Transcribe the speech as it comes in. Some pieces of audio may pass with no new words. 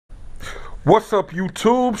What's up,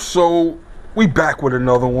 YouTube? So we back with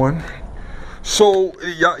another one. So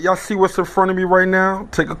y'all see what's in front of me right now?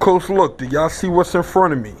 Take a close look. Do y'all see what's in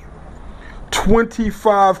front of me?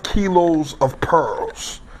 25 kilos of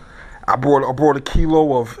pearls. I brought a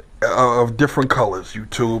kilo of different colors,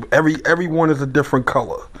 YouTube. Every one is a different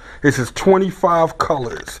color. This is 25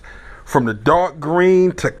 colors, from the dark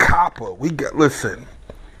green to copper. Listen,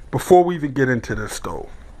 before we even get into this though,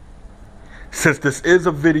 since this is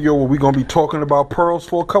a video where we're going to be talking about pearls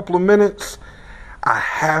for a couple of minutes, I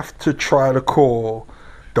have to try to call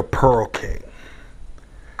the Pearl King.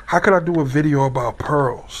 How could I do a video about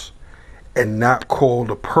pearls and not call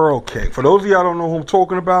the Pearl King? For those of y'all don't know who I'm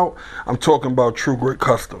talking about True Gritt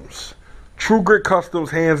Customs. True Gritt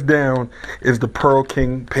Customs, hands down, is the Pearl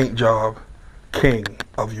King paint job king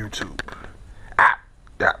of YouTube.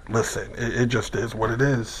 Listen, it just is what it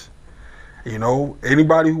is. You know,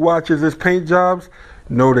 anybody who watches his paint jobs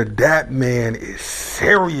know that man is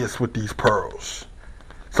serious with these pearls.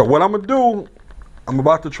 So what I'm going to do, I'm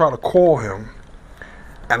about to try to call him,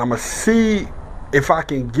 and I'm going to see if I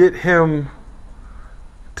can get him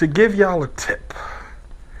to give y'all a tip.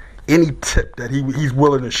 Any tip that he's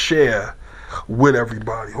willing to share with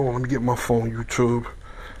everybody. Hold on, let me get my phone, YouTube.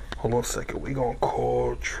 Hold on a second. We're going to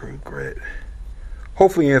call True Gritt.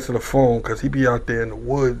 Hopefully answer the phone, because he be out there in the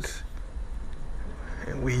woods.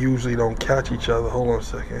 And we usually don't catch each other. Hold on a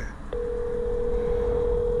second.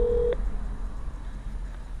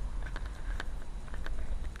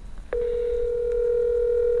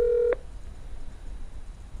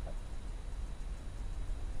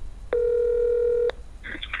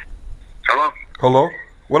 Hello? Hello?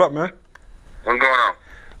 What up, man? What's going on?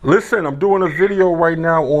 Listen, I'm doing a video right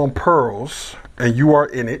now on pearls, and you are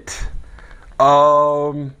in it. I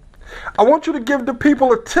want you to give the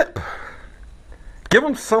people a tip. Give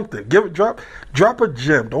them something. Drop a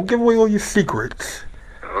gem. Don't give away all your secrets.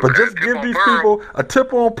 But just give these people a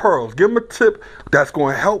tip on pearls. Give them a tip that's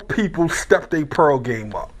going to help people step their pearl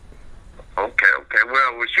game up. Okay.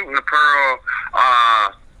 Well, with shooting the pearl,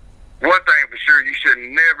 one thing for sure, you should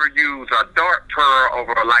never use a dark pearl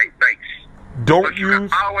over a light base. Don't use...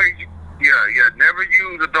 never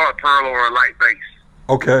use a dark pearl over a light base.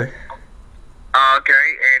 Okay.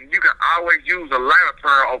 And you can always use a lighter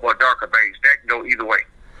pearl over a darker base. That can go either way.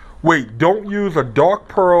 Wait, don't use a dark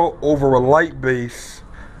pearl over a light base,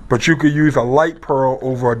 but you could use a light pearl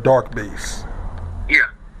over a dark base. Yeah.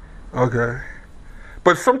 Okay.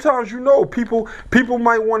 But sometimes, you know, people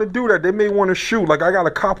might want to do that. They may want to shoot. Like, I got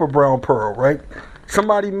a copper brown pearl, right?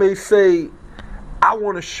 Somebody may say, I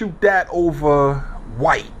want to shoot that over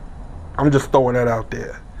white. I'm just throwing that out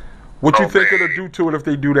there. What you think it'll do to it if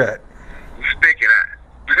they do that? Stick it out.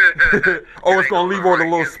 Oh, it's gonna leave all the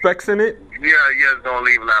little specks in it? Yeah, it's gonna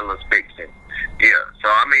leave a lot of little specks in it. Yeah. So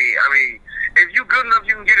I mean, if you good enough,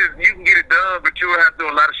 you can get it done, but you'll have to do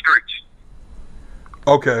a lot of stretch.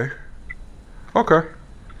 Okay.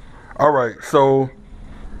 All right.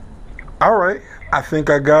 I think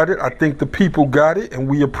I got it. I think the people got it, and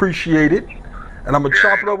we appreciate it. And I'm gonna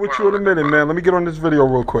chop it up with you in a minute, man. Let me get on this video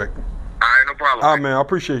real quick. All right, no problem. All right, man. I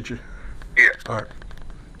appreciate you. Yeah. All right.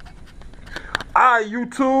 All right,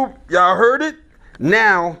 YouTube, y'all heard it?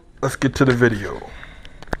 Now, let's get to the video.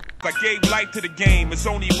 I gave life to the game. It's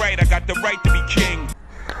only right. I got the right to be king.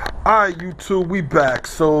 All right, YouTube, we back.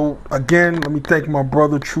 So, again, let me thank my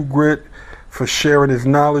brother, True Gritt, for sharing his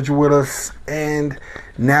knowledge with us. And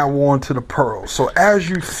now on to the pearls. So, as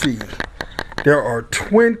you see, there are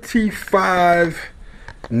 25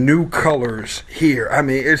 new colors here. I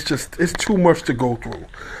mean, it's too much to go through.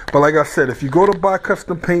 But like I said, if you go to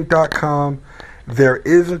buycustompaint.com, there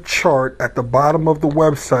is a chart at the bottom of the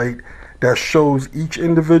website that shows each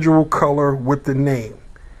individual color with the name.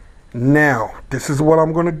 Now, this is what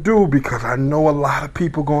I'm going to do, because I know a lot of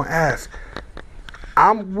people going to ask.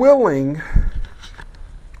 I'm willing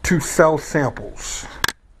to sell samples,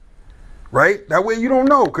 right? That way you don't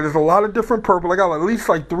know, because there's a lot of different purple. I got at least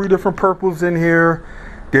like 3 different purples in here.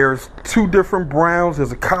 There's 2 different browns.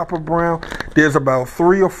 There's a copper brown. There's about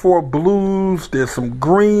 3 or 4 blues. There's some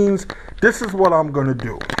greens. This is what I'm going to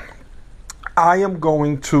do. I am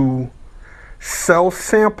going to sell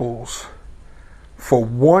samples for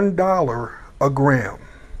 $1 a gram.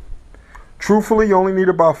 Truthfully, you only need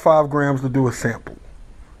about 5 grams to do a sample.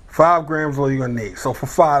 5 grams is all you're going to need. So for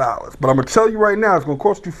 $5. But I'm going to tell you right now, it's going to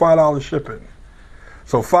cost you $5 shipping.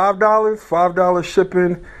 So $5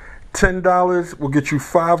 shipping, $10 will get you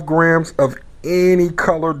 5 grams of any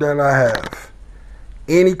color that I have.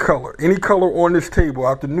 Any color on this table.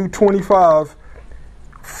 Out the new 25,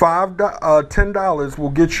 $10 will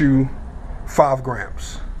get you 5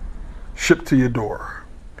 grams shipped to your door.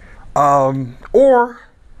 Or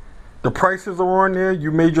the prices are on there.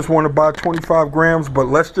 You may just want to buy 25 grams, but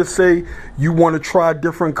let's just say you want to try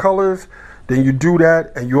different colors. Then you do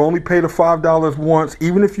that, and you only pay the $5 once.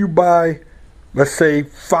 Even if you buy, let's say,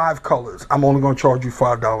 5 colors, I'm only going to charge you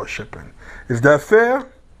 $5 shipping. Is that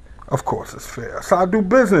fair? Of course it's fair. That's how I do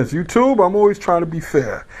business. YouTube, I'm always trying to be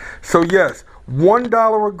fair. So yes,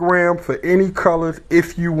 $1 a gram for any colors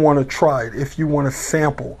if you want to try it, if you want to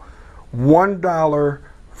sample. $1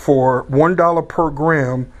 per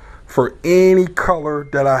gram for any color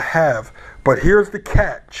that I have. But here's the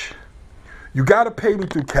catch. You got to pay me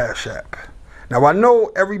through Cash App. Now, I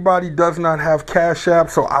know everybody does not have Cash App,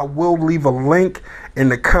 so I will leave a link in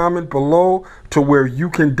the comment below to where you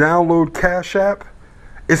can download Cash App.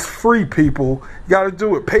 It's free, people. You got to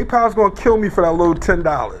do it. PayPal's going to kill me for that little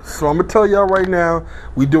 $10. So I'm going to tell y'all right now,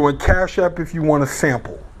 we're doing Cash App if you want a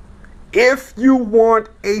sample. If you want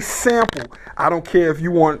a sample, I don't care if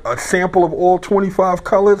you want a sample of all 25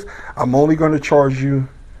 colors, I'm only going to charge you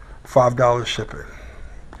 $5 shipping.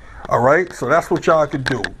 All right, so that's what y'all could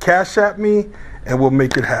do. Cash App me, and we'll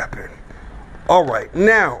make it happen. All right,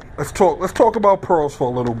 now let's talk about pearls for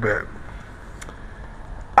a little bit.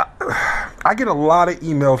 I get a lot of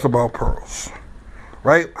emails about pearls,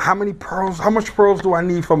 right? How many pearls? How much pearls do I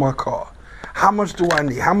need for my car? How much do I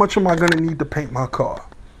need? How much am I going to need to paint my car?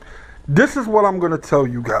 This is what I'm going to tell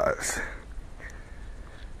you guys.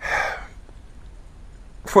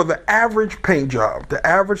 For the average paint job, the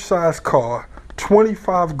average size car,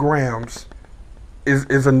 25 grams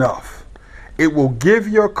is enough. It will give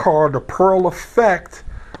your car the pearl effect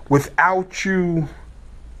without you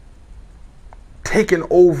taking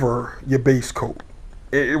over your base coat.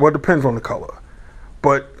 Well, it depends on the color.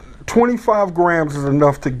 But 25 grams is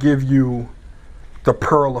enough to give you the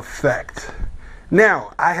pearl effect.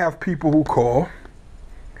 Now, I have people who call,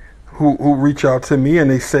 who reach out to me and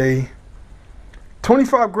they say,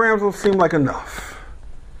 25 grams don't seem like enough.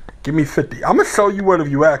 Give me 50. I'm going to sell you whatever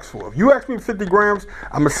you ask for. If you ask me 50 grams,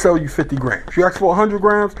 I'm going to sell you 50 grams. If you ask for 100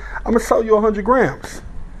 grams, I'm going to sell you 100 grams.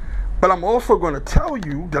 But I'm also going to tell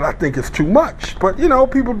you that I think it's too much. But, you know,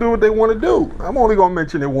 people do what they want to do. I'm only going to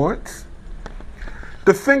mention it once.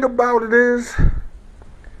 The thing about it is,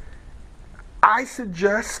 I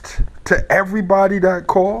suggest to everybody that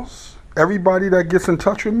calls, everybody that gets in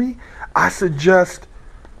touch with me, I suggest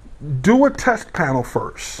do a test panel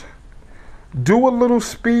first. Do a little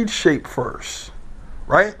speed shape first,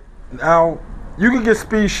 right? Now, you can get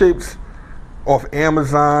speed shapes off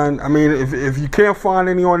Amazon. I mean, if you can't find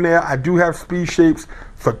any on there, I do have speed shapes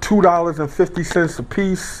for $2.50 a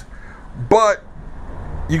piece. But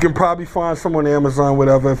you can probably find some on Amazon,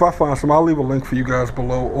 whatever. If I find some, I'll leave a link for you guys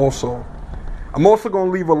below also. I'm also going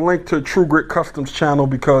to leave a link to True Grit Customs channel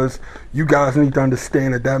because you guys need to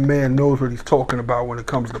understand that that man knows what he's talking about when it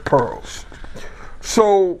comes to pearls.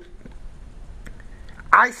 So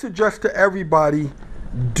I suggest to everybody,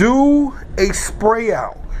 do a spray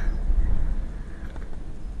out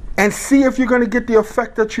and see if you're going to get the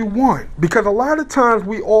effect that you want. Because a lot of times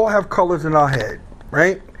we all have colors in our head,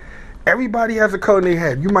 right? Everybody has a color in their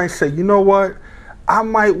head. You might say, you know what? I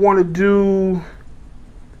might want to do,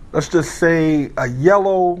 let's just say, a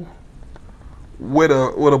yellow with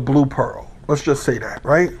a blue pearl. Let's just say that,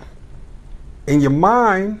 right? In your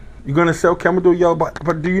mind, you're going to say, okay, I'm going to do a yellow,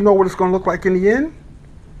 but do you know what it's going to look like in the end?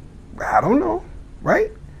 I don't know,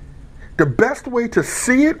 right? The best way to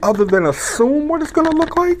see it, other than assume what it's going to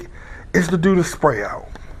look like, is to do the spray out.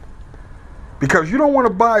 Because you don't want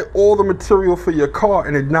to buy all the material for your car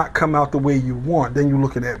and it not come out the way you want. Then you're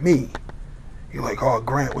looking at me. You're like, oh,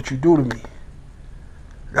 Grant, what you do to me?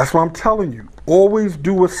 That's what I'm telling you. Always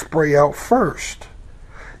do a spray out first.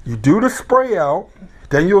 You do the spray out,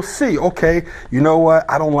 then you'll see, okay, you know what?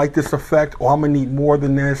 I don't like this effect, or I'm going to need more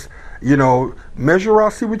than this. You know, measure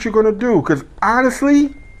out, see what you're going to do. Because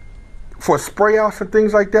honestly, for spray outs and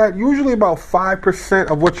things like that, usually about 5%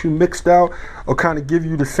 of what you mixed out will kind of give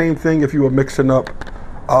you the same thing if you were mixing up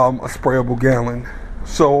a sprayable gallon.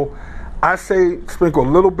 So I say sprinkle a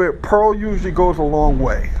little bit. Pearl usually goes a long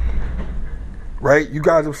way, right? You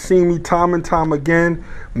guys have seen me time and time again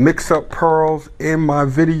mix up pearls in my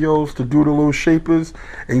videos to do the little shapers.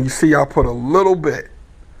 And you see I put a little bit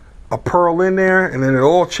a pearl in there, and then it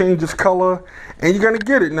all changes color, and you're gonna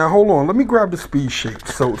get it. Now hold on, let me grab the speed shape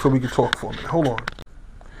so we can talk for a minute. Hold on.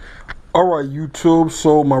 All right, YouTube,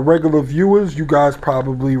 so my regular viewers, you guys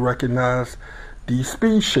probably recognize these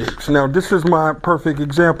speed shapes. Now this is my perfect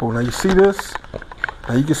example. Now you see this?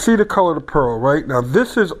 Now you can see the color of the pearl, right? Now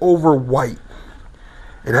this is over white.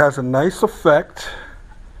 It has a nice effect,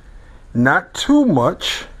 not too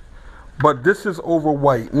much, but this is over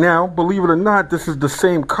white. Now, believe it or not, this is the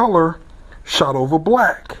same color shot over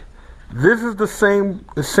black. This is the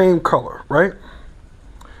same color, right?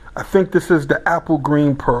 I think this is the apple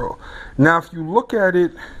green pearl. Now, if you look at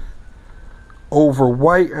it over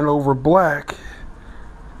white and over black,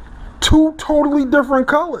 two totally different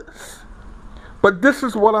colors. But this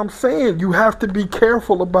is what I'm saying. You have to be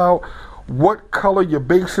careful about what color your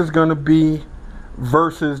base is going to be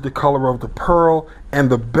versus the color of the pearl. And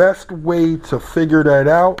the best way to figure that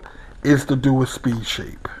out is to do a speed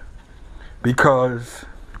shape. Because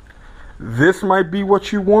this might be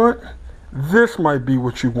what you want. This might be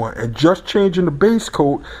what you want. And just changing the base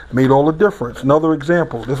coat made all the difference. Another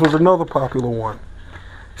example. This was another popular one.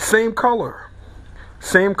 Same color.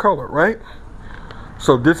 Same color, right?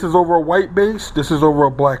 So this is over a white base. This is over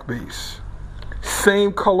a black base.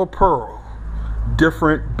 Same color pearl.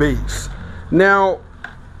 Different base. Now,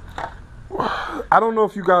 I don't know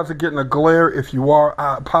if you guys are getting a glare. If you are,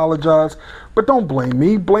 I apologize. But don't blame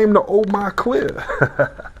me. Blame the Oh My Clear.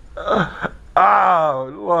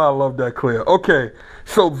 Oh, I love that clear. Okay,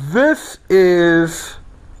 so this is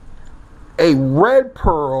a red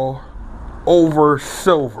pearl over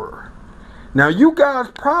silver. Now, you guys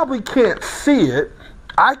probably can't see it.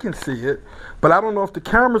 I can see it, but I don't know if the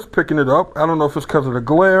camera's picking it up. I don't know if it's because of the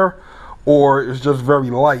glare or it's just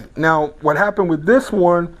very light. Now, what happened with this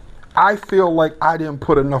one, I feel like I didn't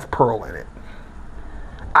put enough pearl in it.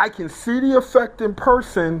 I can see the effect in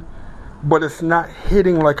person, but it's not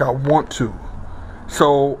hitting like I want to.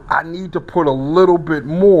 So I need to put a little bit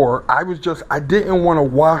more. I didn't want to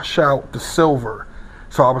wash out the silver.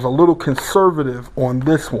 So I was a little conservative on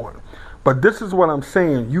this one. But this is what I'm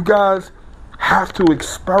saying. You guys have to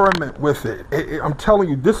experiment with it. I'm telling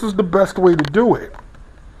you, this is the best way to do it.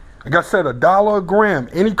 Like I said, $1 a gram.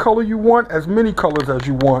 Any color you want, as many colors as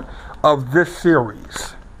you want of this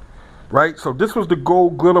series. Right? So this was the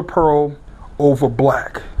gold glitter pearl over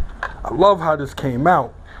black. I love how this came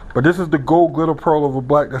out. But this is the gold glitter pearl over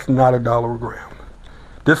black. That's not $1 a gram.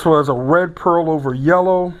 This was a red pearl over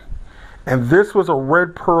yellow. And this was a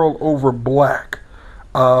red pearl over black.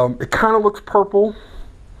 It kind of looks purple.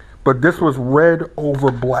 But this was red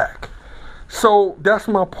over black. So that's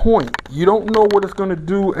my point. You don't know what it's going to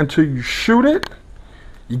do until you shoot it.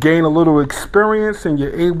 You gain a little experience and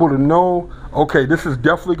you're able to know, okay, this is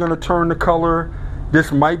definitely going to turn the color.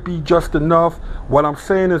 This might be just enough. What I'm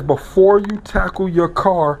saying is before you tackle your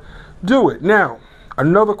car, do it. Now,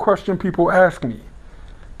 another question people ask me,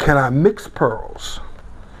 can I mix pearls?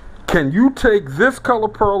 Can you take this color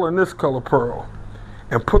pearl and this color pearl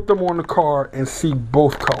and put them on the car and see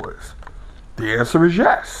both colors? The answer is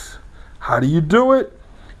yes. How do you do it?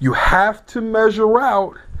 You have to measure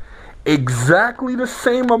out exactly the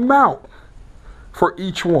same amount for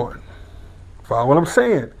each one. Follow what I'm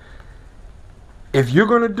saying? If you're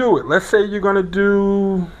going to do it, let's say you're going to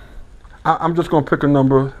do, I'm just going to pick a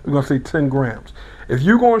number, we're going to say 10 grams. If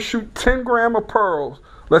you're going to shoot 10 grams of pearls,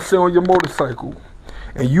 let's say on your motorcycle,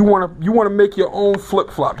 and you want to make your own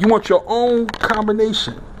flip-flop, you want your own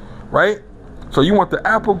combination, right? So you want the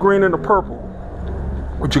apple green and the purple.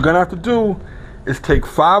 What you're going to have to do is take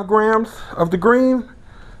 5 grams of the green,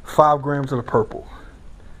 5 grams of the purple.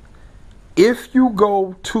 If you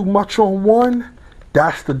go too much on one,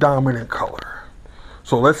 that's the dominant color.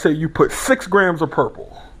 So let's say you put 6 grams of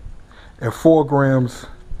purple and 4 grams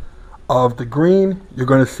of the green, you're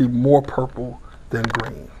going to see more purple than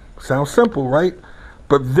green. Sounds simple, right?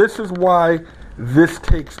 But this is why this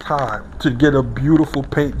takes time to get a beautiful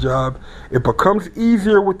paint job. It becomes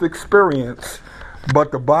easier with experience,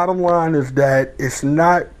 but the bottom line is that it's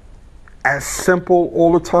not as simple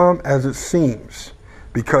all the time as it seems.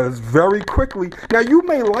 Because very quickly, now you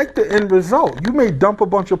may like the end result. You may dump a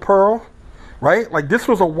bunch of pearl, right? Like this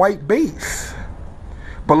was a white base.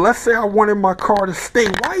 But let's say I wanted my car to stay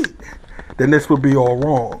white, then this would be all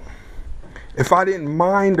wrong. If I didn't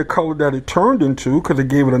mind the color that it turned into, because it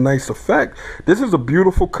gave it a nice effect, this is a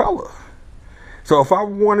beautiful color. So if I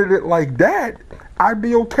wanted it like that, I'd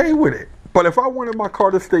be okay with it. But if I wanted my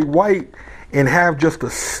car to stay white and have just a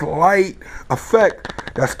slight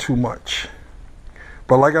effect, that's too much.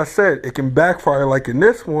 But like I said, it can backfire. Like in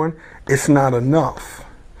this one, it's not enough.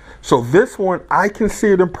 So this one, I can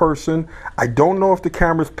see it in person. I don't know if the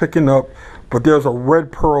camera's picking up, but there's a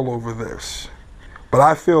red pearl over this. But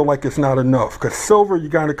I feel like it's not enough. Because silver, you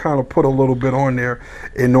got to kind of put a little bit on there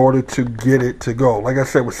in order to get it to go. Like I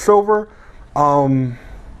said, with silver, I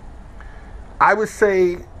would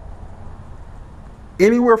say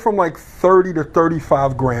anywhere from like 30 to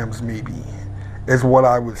 35 grams maybe is what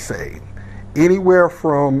I would say. Anywhere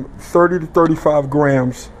from 30 to 35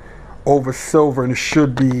 grams over silver, and it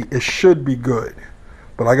should be good.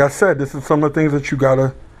 But like I said, this is some of the things that you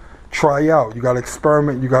gotta try out. You gotta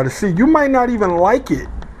experiment. You gotta see. You might not even like it.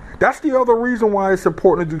 That's the other reason why it's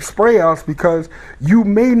important to do spray outs, because you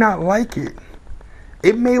may not like it.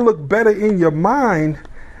 It may look better in your mind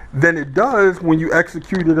than it does when you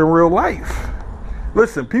execute it in real life.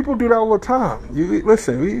 Listen, people do that all the time. You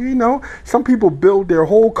know, some people build their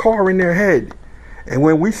whole car in their head, and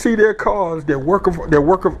when we see their cars, their work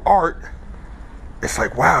of art, it's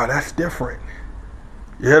like, wow, that's different.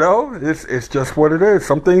 You know, it's just what it is.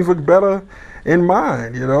 Some things look better in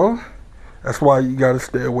mine. You know, that's why you got to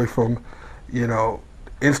stay away from, you know,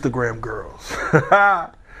 Instagram girls.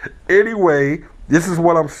 Anyway, this is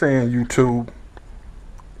what I'm saying, YouTube.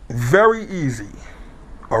 Very easy.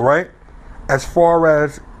 All right. As far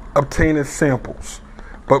as obtaining samples.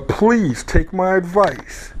 But please take my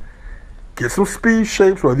advice. Get some speed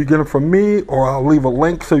shapes, whether you get them from me or I'll leave a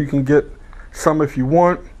link so you can get some if you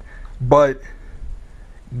want. But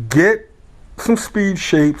get some speed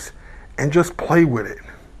shapes and just play with it.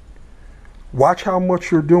 Watch how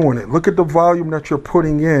much you're doing it. Look at the volume that you're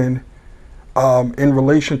putting in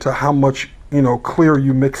relation to how much, you know, clear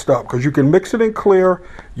you mixed up. Because you can mix it in clear,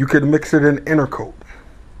 you can mix it in inner coat.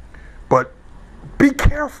 But be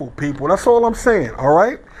careful, people. That's all I'm saying, all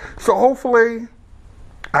right? So hopefully,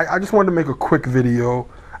 I just wanted to make a quick video.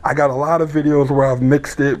 I got a lot of videos where I've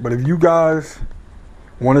mixed it, but if you guys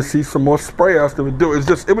want to see some more spray outs that we do,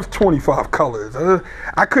 it was 25 colors.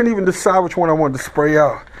 I couldn't even decide which one I wanted to spray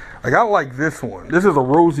out. Like, I like this one. This is a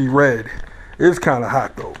rosy red. It's kind of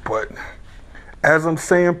hot though, but as I'm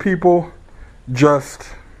saying, people, just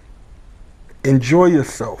enjoy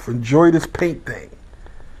yourself. Enjoy this paint thing.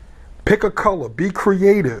 Pick a color. Be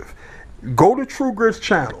creative. Go to True Gritt's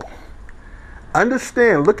channel.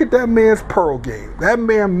 Understand. Look at that man's pearl game. That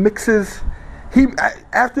man mixes.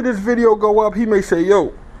 After this video go up, he may say,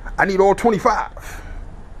 "Yo, I need all 25."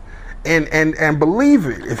 And believe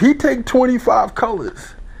it, if he take 25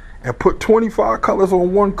 colors and put 25 colors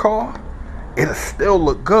on one car, it'll still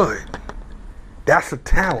look good. That's a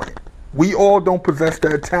talent. We all don't possess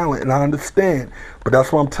that talent, and I understand. But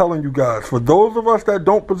that's what I'm telling you guys. For those of us that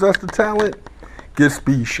don't possess the talent, get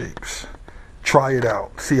speed shapes. Try it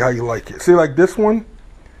out. See how you like it. See, like this one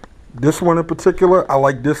in particular, I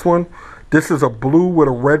like this one. This is a blue with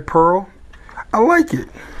a red pearl. I like it.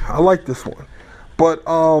 I like this one. But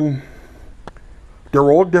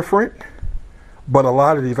they're all different. But a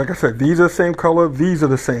lot of these, like I said, these are the same color. These are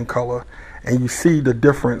the same color. And you see the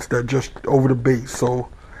difference. They're just over the base. So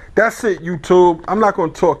that's it, YouTube. I'm not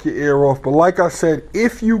going to talk your ear off, but like I said,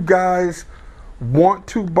 if you guys want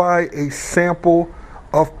to buy a sample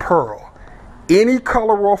of pearl, any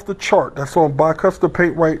color off the chart, that's on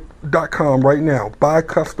buycustompaint.com right now,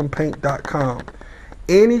 buycustompaint.com.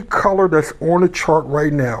 Any color that's on the chart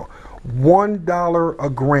right now, $1 a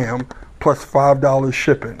gram plus $5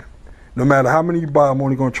 shipping. No matter how many you buy, I'm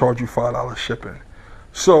only going to charge you $5 shipping.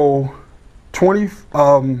 So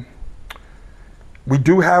we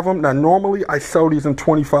do have them. Now, normally I sell these in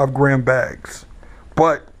 25 gram bags,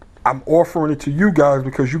 but I'm offering it to you guys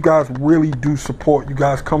because you guys really do support. You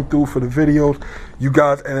guys come through for the videos. You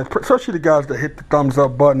guys, and especially the guys that hit the thumbs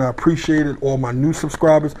up button, I appreciate it. All my new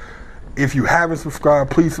subscribers. If you haven't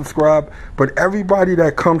subscribed, please subscribe. But everybody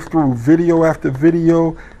that comes through video after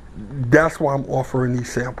video, that's why I'm offering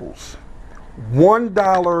these samples.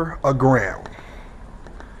 $1 a gram.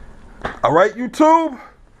 All right, YouTube?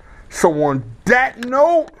 So on that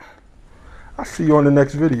note, I'll see you on the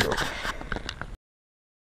next video.